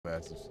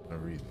passive for no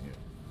reason. Yeah.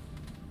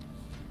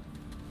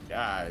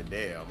 God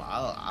damn.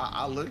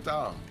 I looked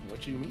up.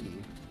 What you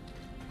mean?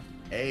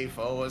 Hey,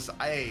 folks.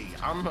 Hey,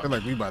 I feel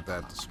like we about to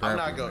have to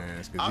scrap him,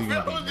 man. I feel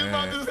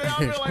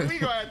like we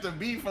gonna have to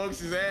beat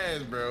folks'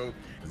 ass, bro.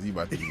 Cause he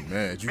about to be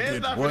mad. You Man's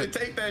did not what? gonna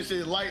take that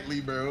shit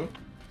lightly, bro.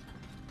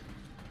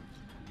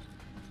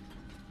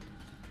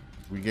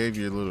 We gave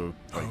you a little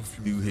like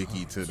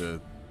doohickey to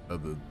the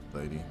other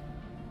lady.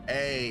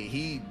 Hey,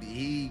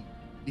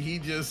 he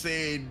just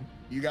said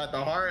you got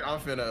the heart. I'm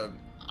finna.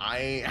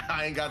 I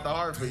ain't got the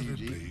heart for you,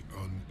 G. Terribly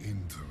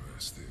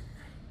uninteresting.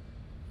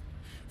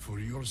 For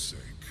your sake,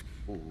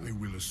 I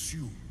will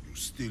assume you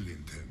still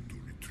intend to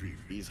retrieve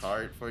it. He's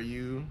hard for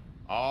you.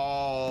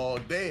 Oh,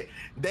 they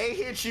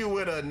hit you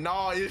with a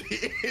no.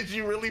 Is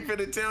you really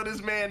finna tell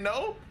this man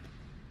no?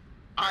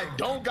 I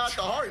don't got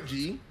the heart,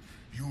 G.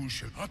 You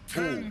shall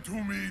attend to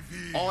me,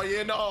 V. Oh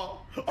yeah,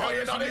 no. Oh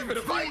yeah, no. They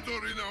finna fight. In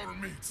our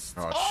midst.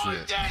 Oh,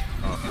 shit. Yeah.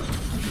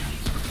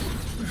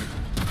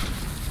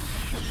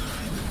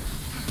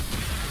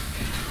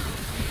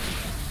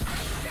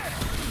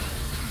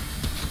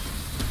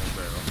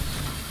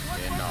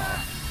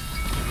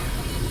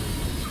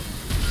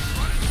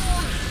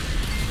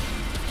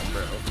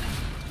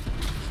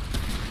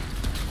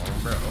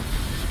 Bro.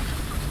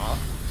 Huh?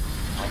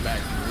 I'm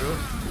back, bro.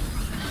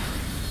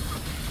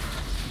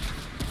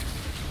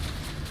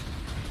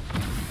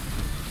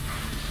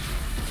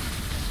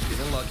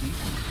 Getting lucky.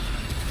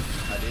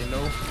 I didn't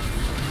know.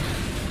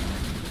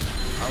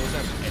 How was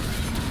that?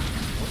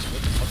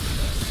 What the fuck is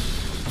that?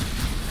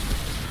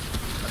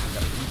 I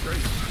got a new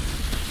trade.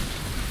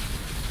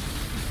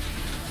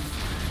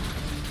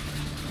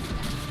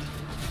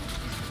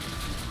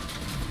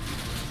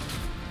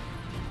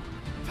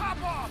 Top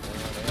off!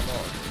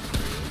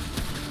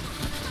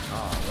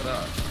 Oh, what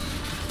up?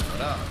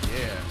 What up?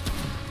 Yeah.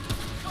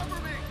 Cover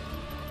me!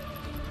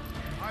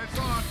 Eyes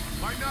on.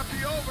 Might not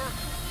be over.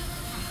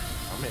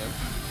 I'm in.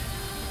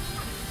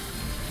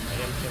 I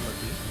am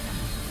Timothy.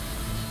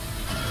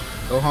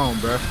 Go home,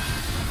 bro.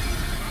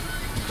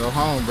 Go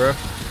home, bro.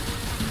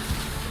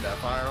 Put that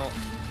fire on.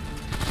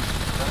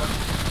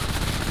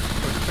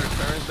 Put the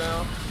turns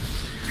down.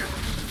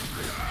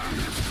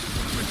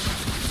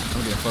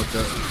 I'm getting fucked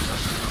up.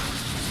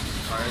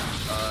 Alright,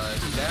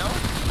 he's down.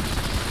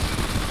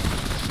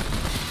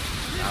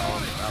 I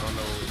don't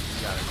know if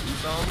you gotta do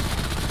something.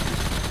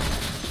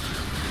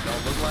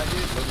 Don't look like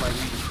it. Look like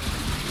we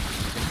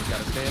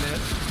gotta stand there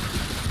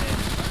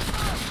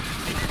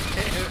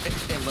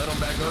and let him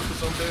back up for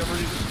some damn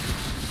reason.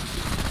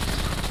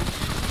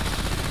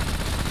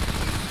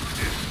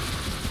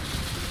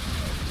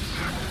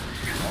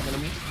 Talking to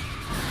me?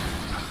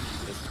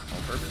 Just on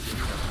purpose.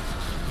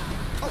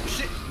 Oh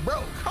shit, bro,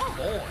 come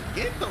on.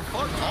 Get the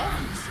fuck off.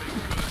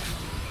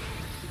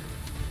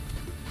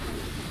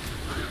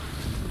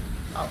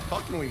 I'm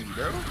fucking with you,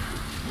 bro.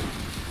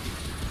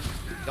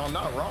 Y'all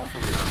not wrong for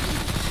me.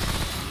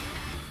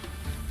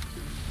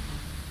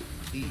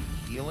 He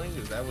healing?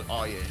 Is that what?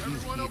 Oh yeah,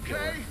 he's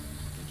okay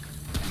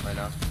right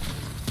now.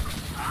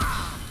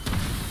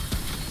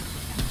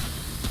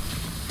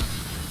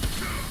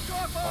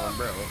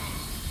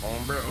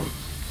 On bro.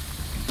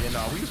 Yeah,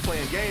 nah, we was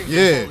playing games.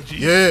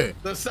 Yeah.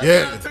 The second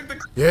I took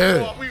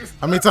the off, we was...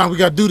 How many times we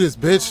gotta do this,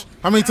 bitch?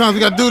 How many times we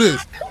gotta do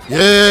this?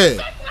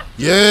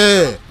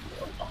 Yeah.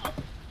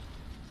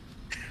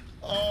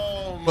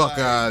 Oh my Fuck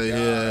out of here.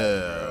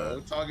 Bro.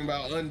 We're talking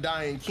about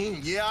Undying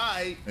King. Yeah,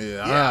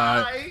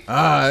 alright.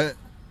 Alright.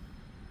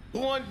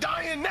 Who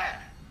undying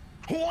that?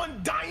 Who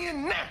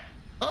undying that?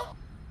 Huh?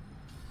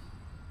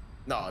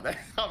 No,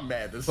 I'm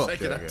mad the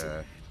second I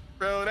took.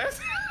 Bro, that's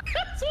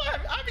why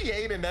I be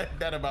hating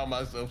that about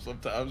myself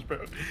sometimes,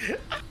 bro.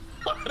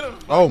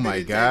 Oh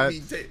my god.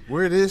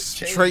 Where this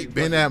trait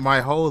been at my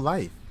whole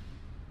life?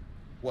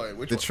 What?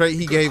 Which the one? trait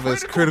he gave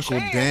us critical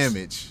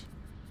damage.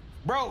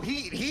 Bro,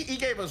 he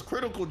gave us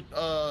critical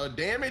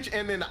damage,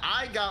 and then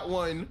I got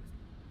one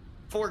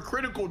for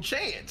critical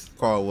chance.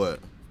 Called what?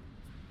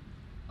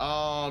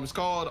 It's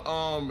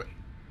called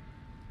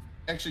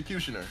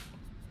Executioner.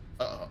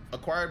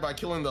 Acquired by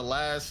killing the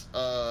last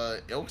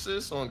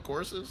Ilxis on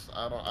courses.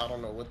 I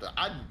don't know what the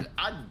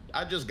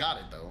I just got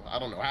it though. I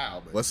don't know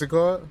how. But, what's it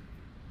called?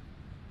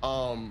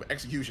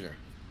 Executioner.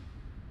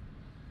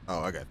 Oh,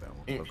 I got that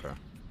one. Okay.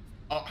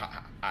 Oh,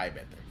 I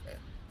bet that.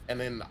 And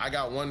then I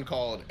got one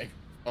called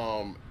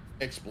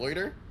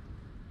Exploiter.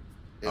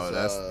 It's, oh,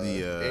 that's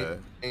the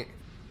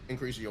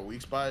increase your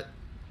weak spot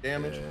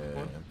damage.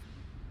 Yeah.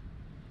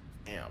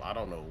 Damn, I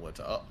don't know what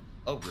to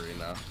upgrade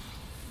now.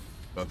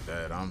 Fuck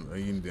that. I'm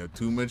eating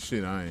too much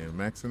shit. I am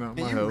maxing out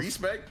my health. Can you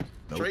respect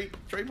Nope.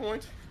 trade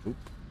points? Oop.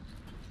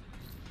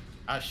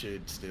 I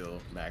should still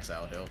max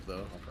out health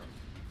though.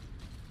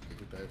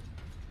 Look at that.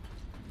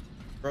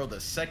 Bro,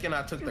 the second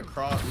I took the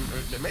cross,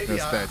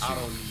 maybe I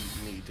don't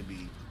need to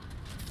be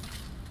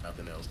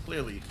nothing else.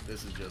 Clearly,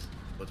 this is just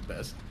what's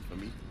best for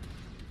me.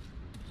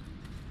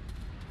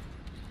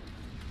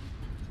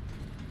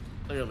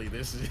 Clearly,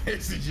 this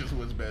is just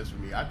what's best for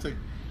me. I took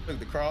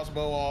the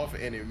crossbow off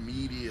and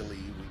immediately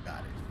we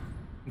got it.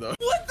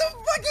 What the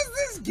fuck is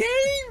this this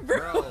game, bro?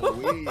 Bro,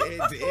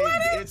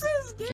 What is this game?